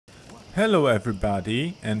Hello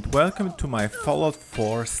everybody and welcome to my Fallout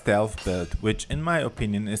 4 stealth build, which in my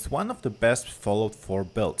opinion is one of the best Fallout 4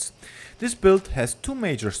 builds. This build has two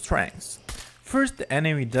major strengths. First, the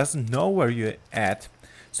enemy doesn't know where you're at,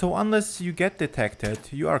 so unless you get detected,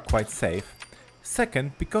 you are quite safe.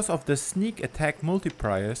 Second, because of the sneak attack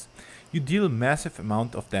multipliers, you deal massive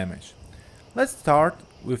amount of damage. Let's start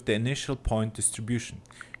with the initial point distribution.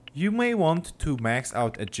 You may want to max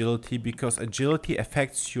out agility because agility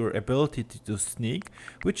affects your ability to sneak,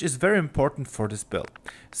 which is very important for this build.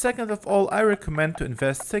 Second of all, I recommend to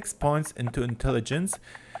invest 6 points into intelligence.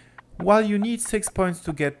 While you need 6 points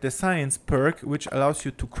to get the science perk, which allows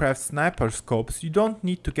you to craft sniper scopes, you don't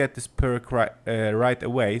need to get this perk right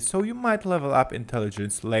away, so you might level up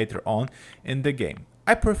intelligence later on in the game.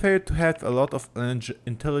 I prefer to have a lot of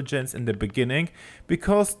intelligence in the beginning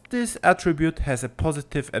because this attribute has a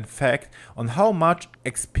positive effect on how much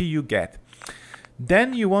XP you get.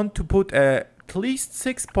 Then you want to put at least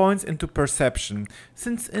 6 points into perception,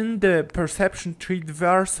 since in the perception tree there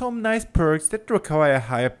are some nice perks that require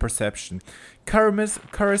higher perception.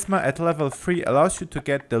 Charisma at level 3 allows you to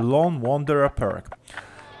get the Lone Wanderer perk.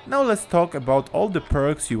 Now let's talk about all the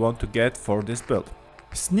perks you want to get for this build.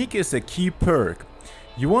 Sneak is a key perk.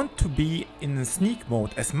 You want to be in sneak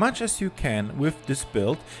mode as much as you can with this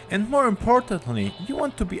build, and more importantly, you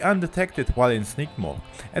want to be undetected while in sneak mode.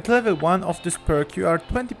 At level 1 of this perk you are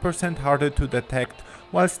 20% harder to detect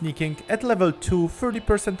while sneaking, at level 2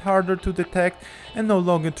 30% harder to detect and no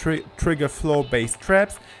longer trigger flow based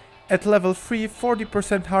traps, at level 3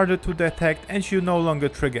 40% harder to detect and you no longer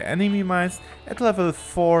trigger enemy mines, at level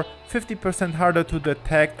 4 50% harder to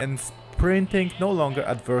detect and sprinting no longer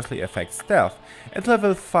adversely affects stealth. At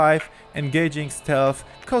level 5, engaging stealth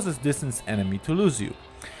causes distance enemy to lose you.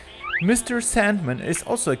 Mr. Sandman is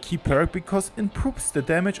also a key perk because improves the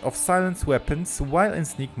damage of silenced weapons while in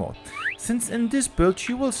sneak mode. Since in this build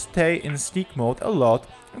you will stay in sneak mode a lot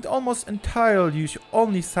and almost entirely use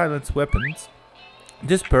only silenced weapons,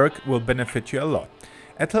 this perk will benefit you a lot.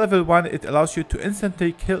 At level 1 it allows you to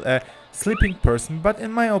instantly kill a sleeping person, but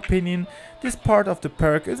in my opinion this part of the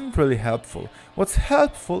perk isn't really helpful. What's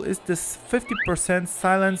helpful is this 50%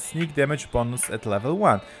 silent sneak damage bonus at level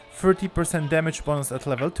 1, 30% damage bonus at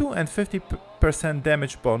level 2 and 50%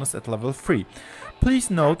 damage bonus at level 3.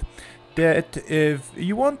 Please note that if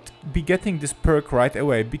you won't be getting this perk right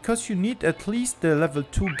away because you need at least the level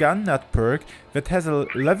 2 gun nut perk that has a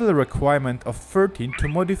level requirement of 13 to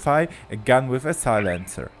modify a gun with a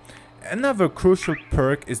silencer. Another crucial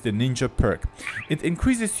perk is the ninja perk. It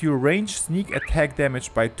increases your range sneak attack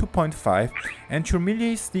damage by 2.5 and your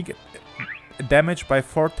melee sneak damage by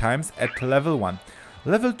 4 times at level 1.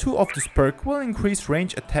 Level 2 of this perk will increase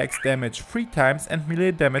range attacks damage 3 times and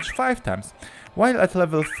melee damage 5 times. While at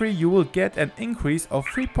level 3 you will get an increase of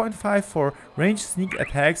 3.5 for range sneak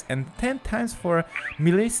attacks and 10 times for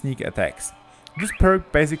melee sneak attacks. This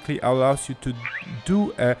perk basically allows you to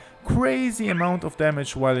do a crazy amount of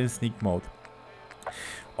damage while in sneak mode.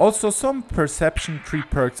 Also, some perception tree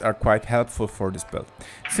perks are quite helpful for this build.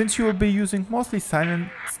 Since you will be using mostly silent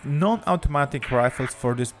non-automatic rifles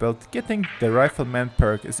for this build, getting the rifleman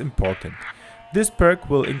perk is important. This perk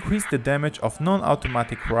will increase the damage of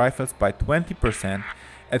non-automatic rifles by 20%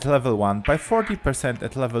 at level 1, by 40%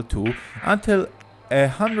 at level 2, until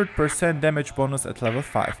 100% damage bonus at level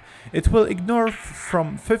 5. It will ignore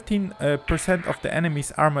from 15% of the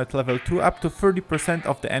enemy's armor at level 2 up to 30%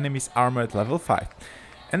 of the enemy's armor at level 5.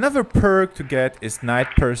 Another perk to get is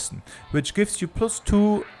Night Person, which gives you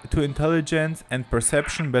 +2 to intelligence and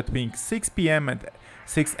perception between 6 PM and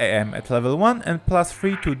 6 AM at level 1 and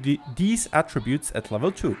 +3 to these attributes at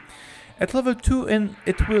level 2. At level 2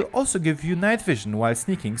 it will also give you night vision while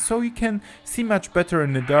sneaking, so you can see much better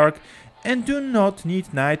in the dark and do not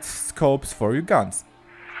need night scopes for your guns.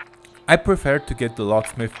 I prefer to get the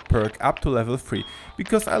locksmith perk up to level 3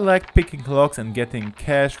 because I like picking locks and getting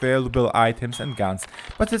cash, valuable items and guns,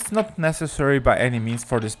 but it's not necessary by any means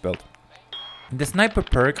for this build. The sniper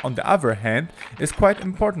perk on the other hand is quite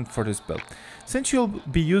important for this build. Since you'll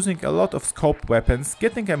be using a lot of scoped weapons,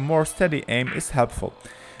 getting a more steady aim is helpful.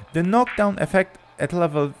 The knockdown effect at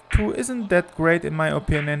level 2 isn't that great in my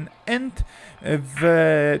opinion, and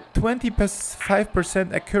the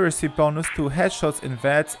 25% accuracy bonus to headshots in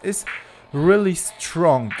VATS is really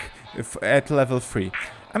strong at level 3.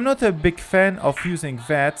 I'm not a big fan of using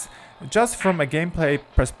VATS just from a gameplay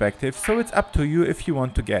perspective, so it's up to you if you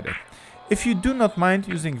want to get it. If you do not mind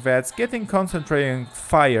using VATS, getting concentrating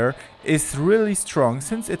fire is really strong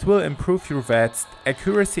since it will improve your VATS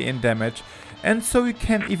accuracy and damage, and so you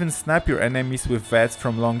can even snipe your enemies with VATS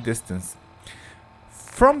from long distance.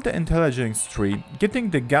 From the intelligence tree, getting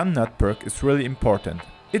the gun nut perk is really important.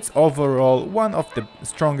 It's overall one of the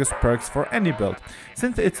strongest perks for any build,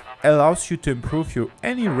 since it allows you to improve your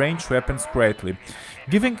any ranged weapons greatly,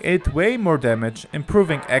 giving it way more damage,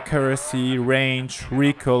 improving accuracy, range,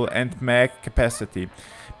 recoil and mag capacity.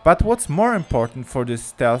 But what's more important for this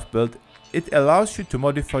stealth build, it allows you to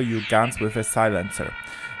modify your guns with a silencer.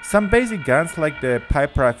 Some basic guns like the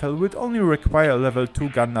pipe rifle would only require a level 2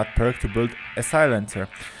 gun nut perk to build a silencer.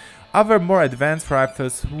 Other more advanced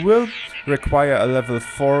rifles will require a level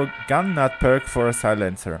 4 gun nut perk for a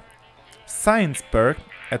silencer. Science perk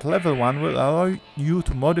at level 1 will allow you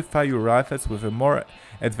to modify your rifles with a more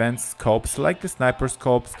advanced scopes like the sniper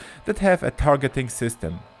scopes that have a targeting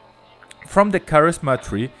system. From the charisma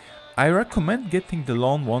tree, I recommend getting the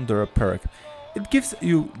Lone Wanderer perk. It gives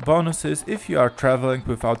you bonuses if you are traveling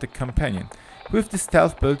without a companion. With the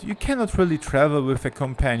stealth build you cannot really travel with a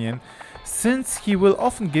companion, since he will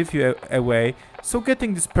often give you away, so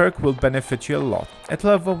getting this perk will benefit you a lot. At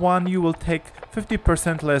level 1 you will take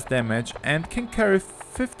 50% less damage and can carry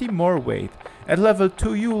 50 more weight. At level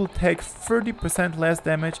 2 you will take 30% less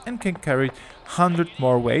damage and can carry 100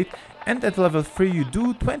 more weight, and at level 3 you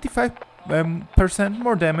do 25%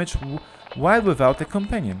 more damage while without a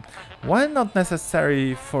companion. While not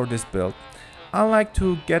necessary for this build, I like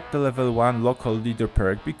to get the level 1 local leader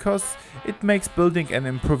perk because it makes building and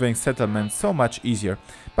improving settlements so much easier.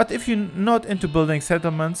 But if you're not into building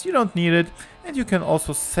settlements, you don't need it, and you can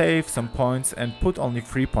also save some points and put only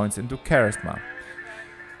 3 points into charisma.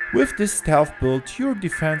 With this stealth build, your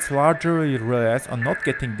defense largely relies on not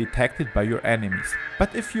getting detected by your enemies.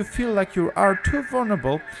 But if you feel like you are too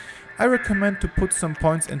vulnerable, I recommend to put some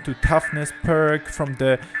points into toughness perk from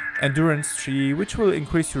the endurance tree, which will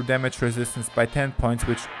increase your damage resistance by 10 points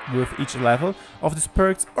with each level of these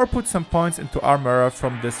perks, or put some points into armor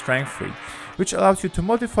from the strength tree, which allows you to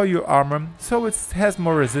modify your armor so it has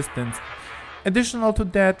more resistance. Additional to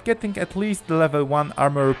that, getting at least the level 1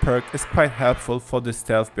 armor perk is quite helpful for the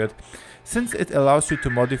stealth build, since it allows you to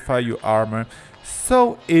modify your armor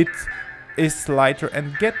so it is lighter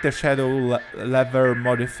and get the shadow lever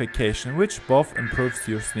modification, which both improves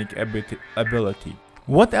your sneak ability.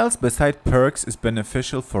 What else besides perks is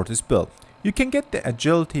beneficial for this build? You can get the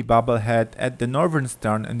agility bobblehead at the northern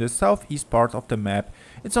stern in the southeast part of the map.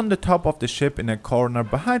 It's on the top of the ship in a corner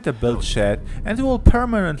behind the build shed, and it will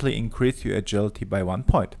permanently increase your agility by 1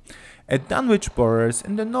 point. At Dunwich Borders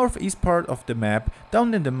in the northeast part of the map,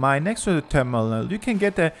 down in the mine next to the terminal, you can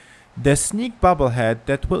get the sneak bobblehead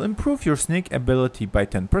that will improve your sneak ability by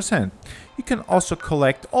 10%. You can also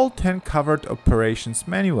collect all 10 covered operations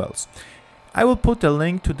manuals. I will put a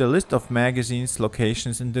link to the list of magazines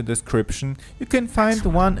locations in the description. You can find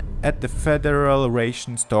one at the Federal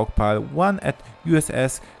Ration Stockpile, one at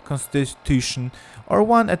USS Constitution, or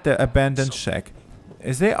one at the Abandoned Shack.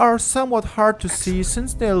 They are somewhat hard to see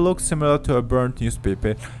since they look similar to a burnt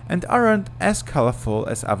newspaper and aren't as colorful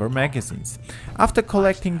as other magazines. After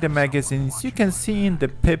collecting the magazines, you can see in the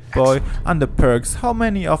Pip-Boy under perks how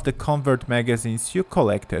many of the convert magazines you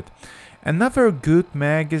collected. Another good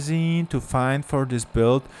magazine to find for this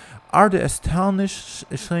build are the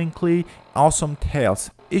astonishingly awesome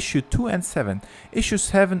Tales, issue 2 and 7. Issue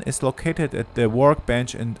 7 is located at the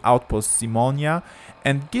workbench in Outpost Simonia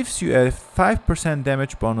and gives you a 5%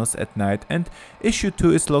 damage bonus at night, and issue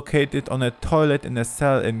 2 is located on a toilet in a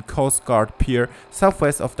cell in Coast Guard Pier,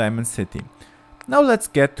 southwest of Diamond City. Now let's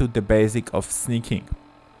get to the basic of sneaking.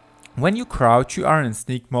 When you crouch, you are in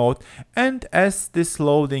sneak mode, and as this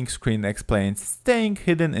loading screen explains, staying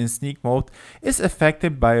hidden in sneak mode is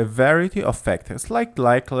affected by a variety of factors like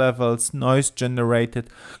light levels, noise generated,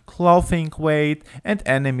 clothing weight, and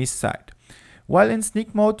enemy sight. While in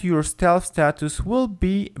sneak mode, your stealth status will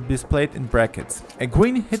be displayed in brackets. A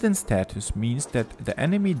green hidden status means that the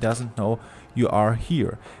enemy doesn't know you are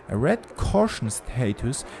here. A red caution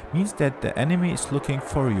status means that the enemy is looking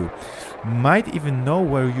for you, might even know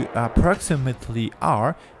where you approximately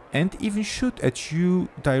are, and even shoot at you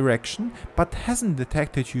direction, but hasn't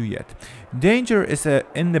detected you yet. Danger is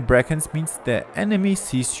in the brackets means the enemy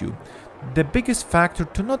sees you. The biggest factor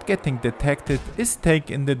to not getting detected is staying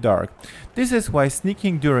in the dark. This is why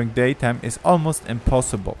sneaking during daytime is almost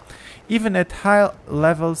impossible, even at high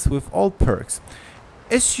levels with all perks.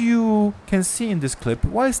 As you can see in this clip,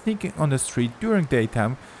 while sneaking on the street during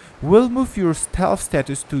daytime will move your stealth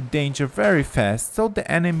status to danger very fast, so the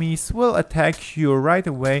enemies will attack you right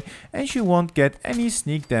away and you won't get any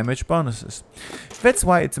sneak damage bonuses. That's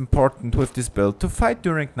why it's important with this build to fight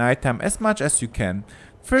during nighttime as much as you can.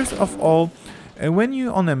 First of all, when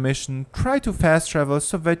you're on a mission, try to fast travel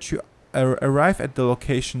so that you arrive at the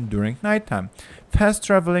location during nighttime. Fast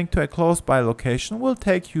traveling to a close-by location will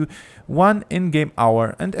take you 1 in-game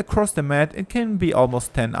hour, and across the map it can be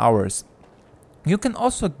almost 10 hours. You can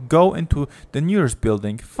also go into the nearest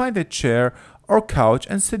building, find a chair or couch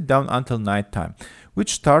and sit down until nighttime,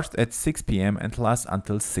 which starts at 6 p.m. and lasts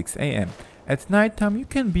until 6 a.m. At nighttime you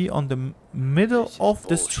can be on the middle of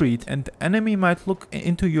the street and the enemy might look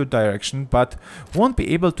into your direction but won't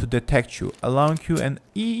be able to detect you, allowing you an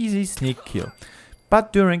easy sneak kill.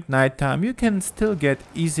 But during nighttime you can still get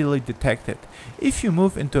easily detected if you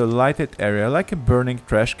move into a lighted area like a burning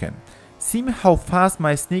trash can. See how fast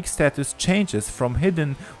my sneak status changes from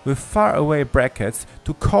hidden with far away brackets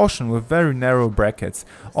to caution with very narrow brackets,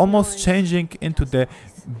 almost changing into the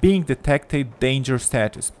being detected danger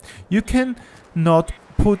status. You can not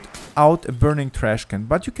put out a burning trash can,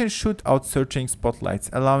 but you can shoot out searching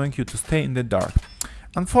spotlights, allowing you to stay in the dark.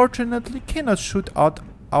 Unfortunately, cannot shoot out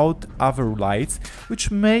other lights, which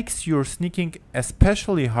makes your sneaking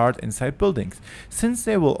especially hard inside buildings, since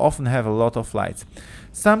they will often have a lot of lights.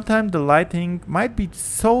 Sometimes the lighting might be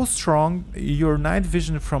so strong your night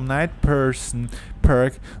vision from night person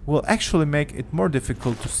perk will actually make it more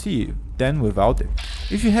difficult to see than without it.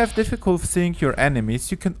 If you have difficulty seeing your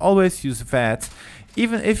enemies, you can always use VATS,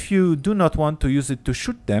 even if you do not want to use it to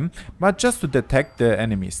shoot them, but just to detect the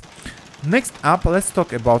enemies. Next up, let's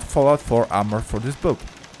talk about Fallout 4 armor for this build.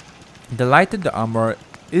 The lighter the armor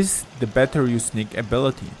is, the better your sneak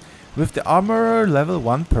ability. With the Armorer level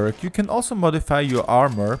 1 perk, you can also modify your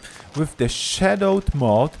armor with the Shadowed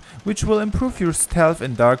mode, which will improve your stealth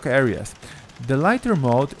in dark areas. The lighter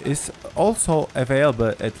mode is also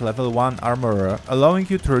available at level 1 Armorer, allowing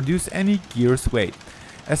you to reduce any gear's weight.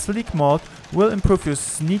 A Sleek mode will improve your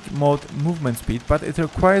sneak mode movement speed, but it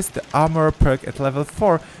requires the Armor perk at level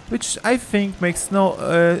 4, which I think makes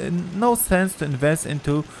no sense to invest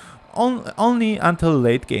into only until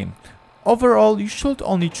late game. Overall, you should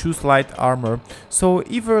only choose light armor, so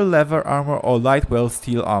either leather armor or light well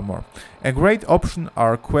steel armor. A great option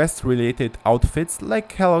are quest related outfits like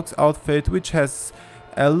Kellogg's outfit, which has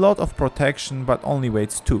a lot of protection but only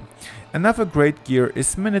weighs 2. Another great gear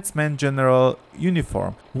is Minuteman General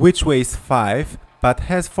uniform, which weighs 5 but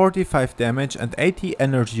has 45 damage and 80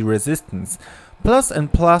 energy resistance, plus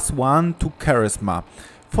and plus 1 to charisma.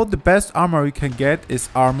 For the best armor you can get is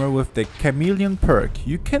armor with the Chameleon perk.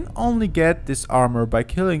 You can only get this armor by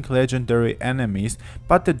killing legendary enemies,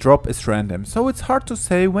 but the drop is random, so it's hard to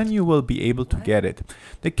say when you will be able to get it.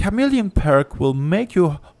 The Chameleon perk will make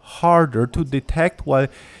you harder to detect while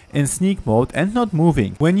in sneak mode and not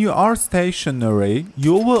moving. When you are stationary,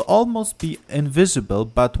 you will almost be invisible,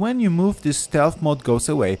 but when you move, this stealth mode goes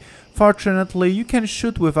away. Fortunately, you can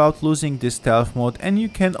shoot without losing this stealth mode, and you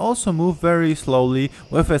can also move very slowly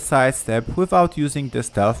with a sidestep without using the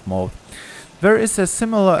stealth mode. There is a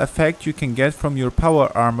similar effect you can get from your power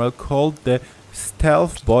armor called the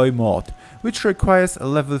Stealth Boy mode, which requires a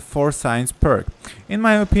level 4 science perk. In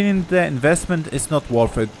my opinion, the investment is not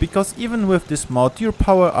worth it, because even with this mod your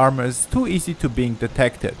power armor is too easy to being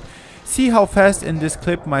detected. See how fast in this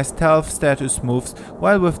clip my stealth status moves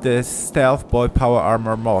while with the Stealth Boy power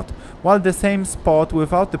armor mod. While the same spot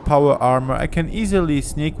without the power armor I can easily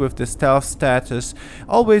sneak with the stealth status,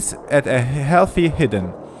 always at a healthy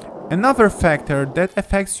hidden. Another factor that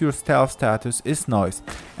affects your stealth status is noise,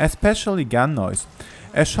 especially gun noise.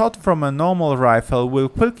 A shot from a normal rifle will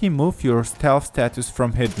quickly move your stealth status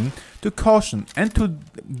from hidden to caution and to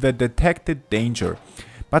the detected danger.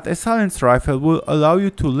 But a silenced rifle will allow you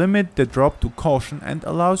to limit the drop to caution and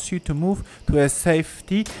allows you to move to a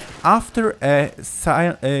safety after a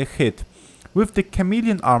hit. With the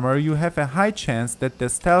Chameleon armor you have a high chance that the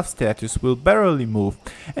stealth status will barely move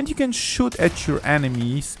and you can shoot at your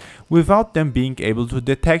enemies without them being able to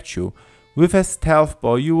detect you. With a Stealth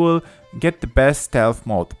Boy you will get the best stealth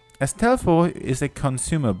mode. A Stealth Boy is a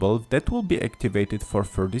consumable that will be activated for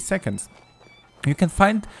 30 seconds. You can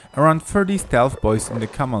find around 30 Stealth Boys in the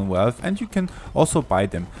Commonwealth and you can also buy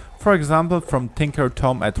them, for example from Tinker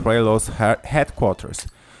Tom at Raylo's headquarters.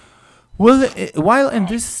 While in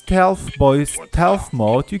this Stealth Boy stealth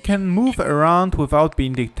mode you can move around without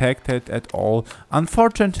being detected at all.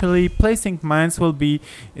 Unfortunately, placing mines will be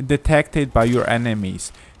detected by your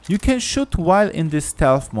enemies. You can shoot while in this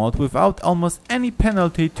stealth mode without almost any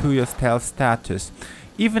penalty to your stealth status,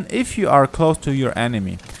 even if you are close to your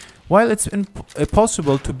enemy. While it's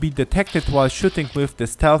impossible to be detected while shooting with the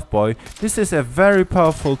Stealth Boy, this is a very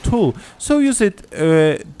powerful tool, so use it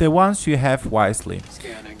the ones you have wisely.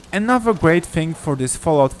 Another great thing for this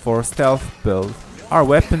Fallout 4 stealth build are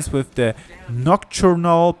weapons with the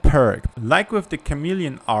Nocturnal perk. Like with the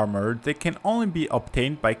Chameleon armor, they can only be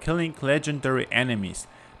obtained by killing legendary enemies.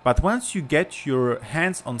 But once you get your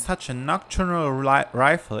hands on such a Nocturnal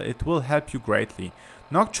rifle, it will help you greatly.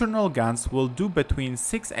 Nocturnal guns will do between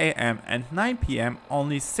 6 AM and 9 PM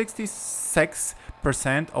only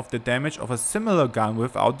 66% of the damage of a similar gun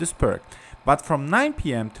without this perk. But from 9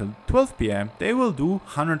 PM till 12 PM they will do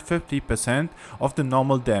 150% of the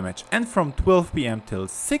normal damage, and from 12 PM till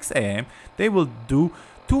 6 AM they will do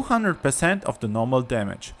 200% of the normal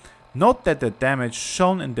damage. Note that the damage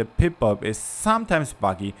shown in the pip-up is sometimes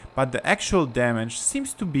buggy, but the actual damage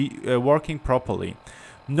seems to be working properly.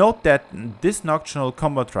 Note that this Nocturnal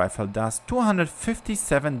combat rifle does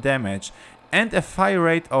 257 damage and a fire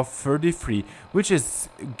rate of 33, which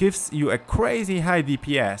gives you a crazy high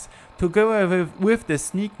DPS. To go with the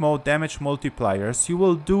sneak mode damage multipliers, you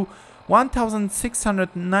will do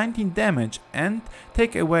 1619 damage and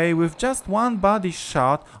take away with just one body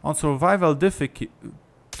shot on survival difficulty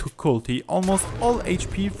almost all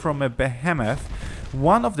HP from a behemoth,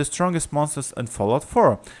 one of the strongest monsters in Fallout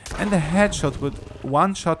 4, and a headshot with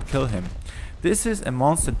one shot kill him. This is a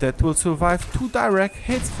monster that will survive 2 direct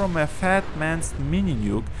hits from a fat man's mini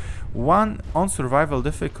nuke, one on survival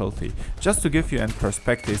difficulty, just to give you in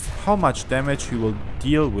perspective how much damage you will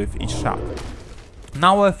deal with each shot.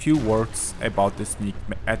 Now a few words about the sneak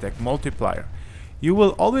attack multiplier. You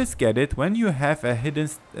will always get it when you have a hidden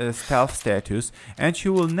stealth status, and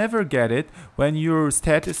you will never get it when your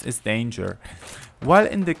status is danger. While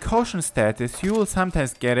in the caution status you will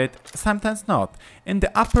sometimes get it, sometimes not. In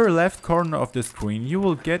the upper left corner of the screen you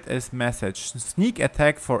will get a message, sneak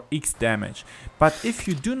attack for X damage. But if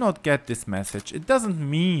you do not get this message, it doesn't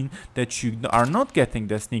mean that you are not getting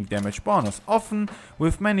the sneak damage bonus. Often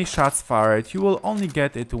with many shots fired you will only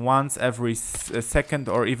get it once every second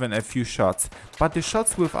or even a few shots. But the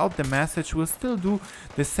shots without the message will still do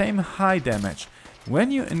the same high damage.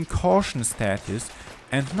 When you're in caution status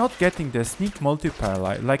and not getting the sneak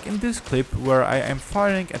multiplier, like in this clip where I am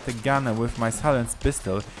firing at a gunner with my silenced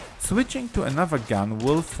pistol, switching to another gun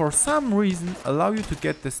will for some reason allow you to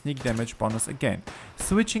get the sneak damage bonus again.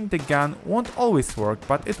 Switching the gun won't always work,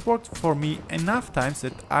 but it worked for me enough times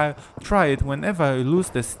that I'll try it whenever I lose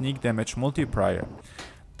the sneak damage multiplier.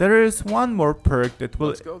 There is one more perk that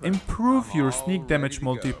will improve your sneak damage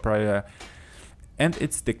multiplier, and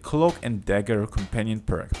it's the Cloak and Dagger companion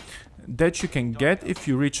perk that you can get if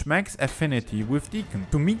you reach max affinity with Deacon.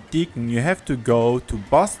 To meet Deacon you have to go to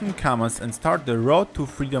Boston Commons and start the Road to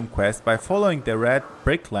Freedom quest by following the red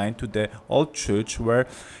brick line to the old church, where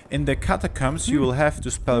in the catacombs you will have to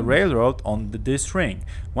spell railroad on this ring.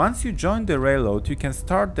 Once you join the railroad you can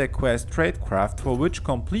start the quest Tradecraft, for which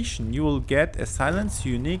completion you will get a silenced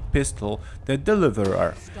unique pistol, the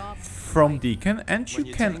Deliverer, from Deacon, and you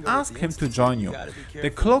can ask him to join you. The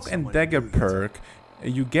Cloak and Dagger perk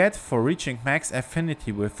you get for reaching max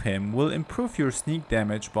affinity with him will improve your sneak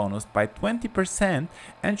damage bonus by 20%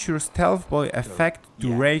 and your stealth boy effect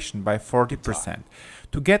duration by 40%.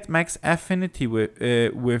 To get max affinity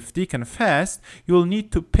with Deacon fast, you will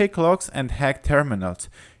need to pick locks and hack terminals.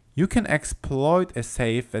 You can exploit a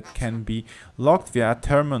safe that can be locked via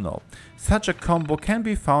terminal. Such a combo can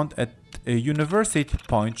be found at a university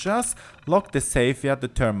point. Just lock the safe via the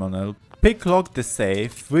terminal. Picklock the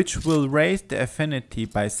safe, which will raise the affinity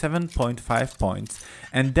by 7.5 points,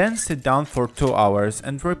 and then sit down for 2 hours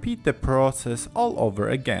and repeat the process all over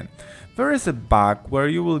again. There is a bug where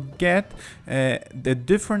you will get the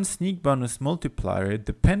different sneak bonus multiplier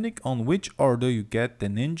depending on which order you get the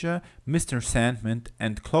Ninja, Mr. Sandman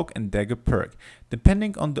and Cloak and Dagger perk.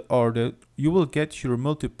 Depending on the order you will get your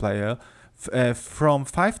multiplier from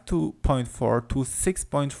 5.4 to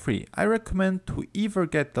 6.3. I recommend to either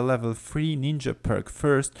get the level 3 Ninja perk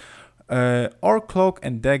first or Cloak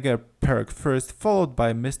and Dagger perk first, followed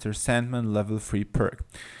by Mr. Sandman level 3 perk.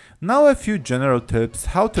 Now a few general tips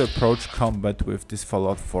how to approach combat with this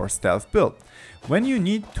Fallout 4 stealth build. When you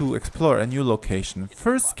need to explore a new location,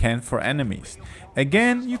 first scan for enemies.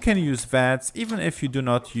 Again, you can use VATS even if you do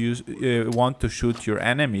not want to shoot your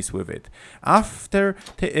enemies with it. After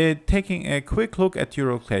taking a quick look at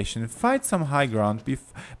your location, find some high ground,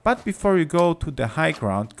 but before you go to the high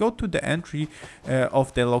ground, go to the entry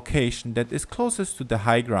of the location that is closest to the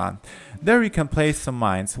high ground. There you can place some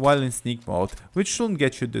mines while in sneak mode, which shouldn't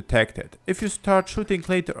get you the detected. If you start shooting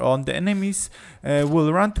later on, the enemies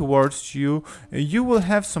will run towards you. You will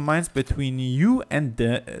have some mines between you and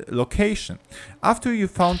the location. After you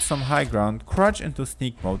found some high ground, crouch into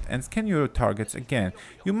sneak mode and scan your targets again.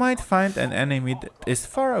 You might find an enemy that is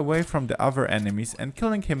far away from the other enemies, and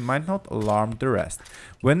killing him might not alarm the rest.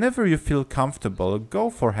 Whenever you feel comfortable, go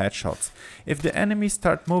for headshots. If the enemies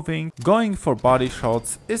start moving, going for body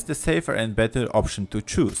shots is the safer and better option to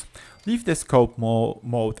choose. Leave the scope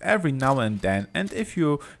mode every now and then, and if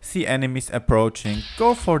you see enemies approaching,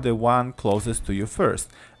 go for the one closest to you first.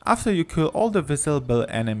 After you kill all the visible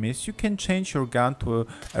enemies, you can change your gun to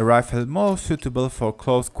a rifle more suitable for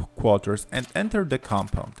close quarters and enter the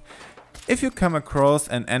compound. If you come across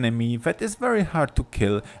an enemy that is very hard to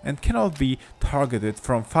kill and cannot be targeted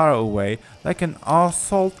from far away, like an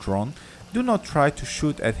assault drone, do not try to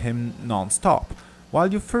shoot at him non-stop.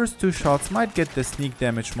 While your first two shots might get the sneak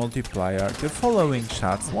damage multiplier, the following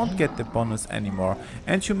shots won't get the bonus anymore,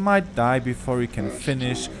 and you might die before you can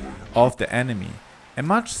finish off the enemy. A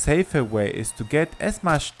much safer way is to get as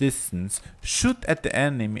much distance, shoot at the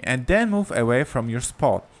enemy and then move away from your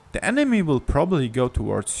spot. The enemy will probably go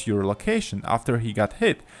towards your location after he got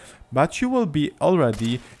hit, but you will be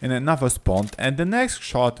already in another spot and the next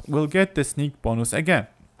shot will get the sneak bonus again.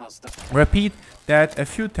 Repeat that a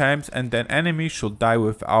few times and the enemy should die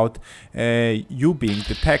without you being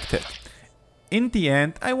detected. In the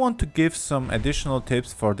end, I want to give some additional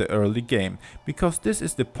tips for the early game, because this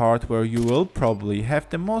is the part where you will probably have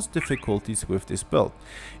the most difficulties with this build.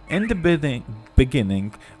 In the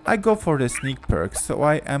beginning, I go for the sneak perk, so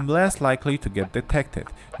I am less likely to get detected.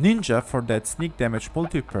 Ninja for that sneak damage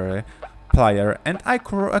multiplier, and I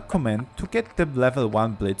recommend to get the level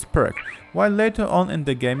 1 blitz perk. While later on in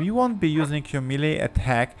the game you won't be using your melee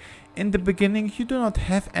attack, in the beginning you do not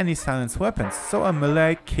have any silent weapons, so a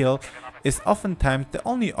melee kill is oftentimes the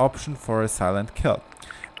only option for a silent kill.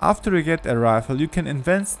 After you get a rifle, you can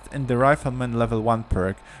invest in the Rifleman level 1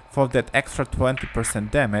 perk for that extra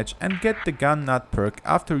 20% damage and get the gun nut perk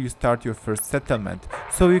after you start your first settlement,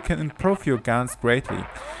 so you can improve your guns greatly.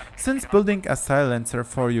 Since building a silencer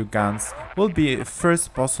for your guns will be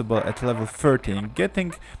first possible at level 13,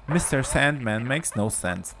 getting Mr. Sandman makes no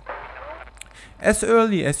sense. As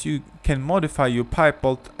early as you can modify your pipe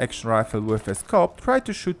bolt action rifle with a scope, try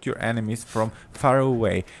to shoot your enemies from far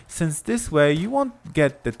away, since this way you won't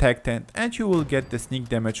get detected and you will get the sneak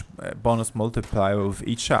damage bonus multiplier with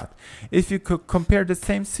each shot. If you could compare the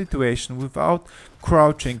same situation without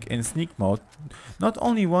crouching in sneak mode, not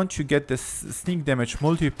only won't you get the sneak damage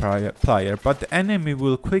multiplier, but the enemy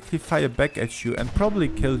will quickly fire back at you and probably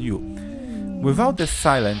kill you. Without the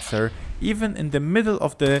silencer, even in the middle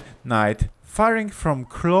of the night, firing from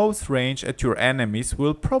close range at your enemies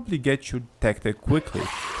will probably get you detected quickly.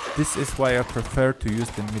 This is why I prefer to use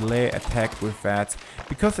the melee attack with VATS,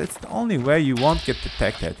 because it's the only way you won't get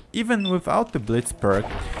detected. Even without the blitz perk,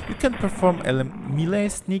 you can perform a melee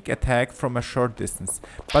sneak attack from a short distance,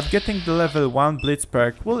 but getting the level 1 blitz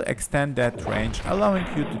perk will extend that range, allowing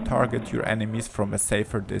you to target your enemies from a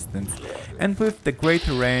safer distance. And with the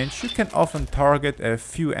greater range, you can often target a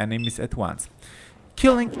few enemies at once,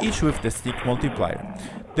 killing each with the sneak multiplier.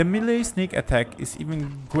 The melee sneak attack is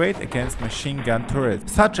even great against machine gun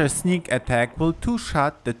turrets. Such a sneak attack will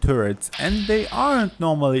two-shot the turrets, and they aren't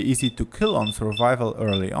normally easy to kill on survival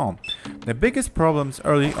early on. The biggest problems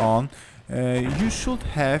early on you should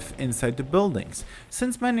have inside the buildings,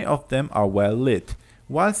 since many of them are well lit.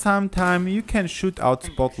 While sometimes you can shoot out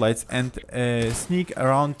spotlights and sneak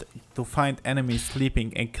around to find enemies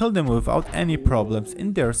sleeping and kill them without any problems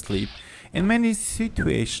in their sleep, in many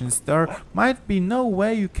situations there might be no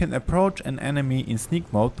way you can approach an enemy in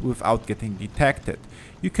sneak mode without getting detected.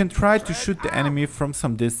 You can try to shoot the enemy from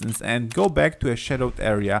some distance and go back to a shadowed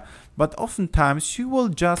area, but oftentimes you will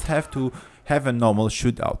just have to have a normal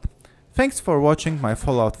shootout. Thanks for watching my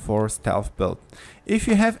Fallout 4 stealth build. If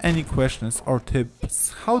you have any questions or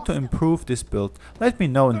tips how to improve this build, let me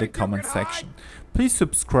know in the comment section. Please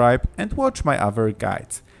subscribe and watch my other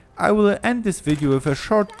guides. I will end this video with a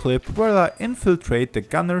short clip where I infiltrate the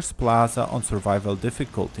Gunner's Plaza on survival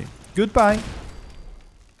difficulty. Goodbye!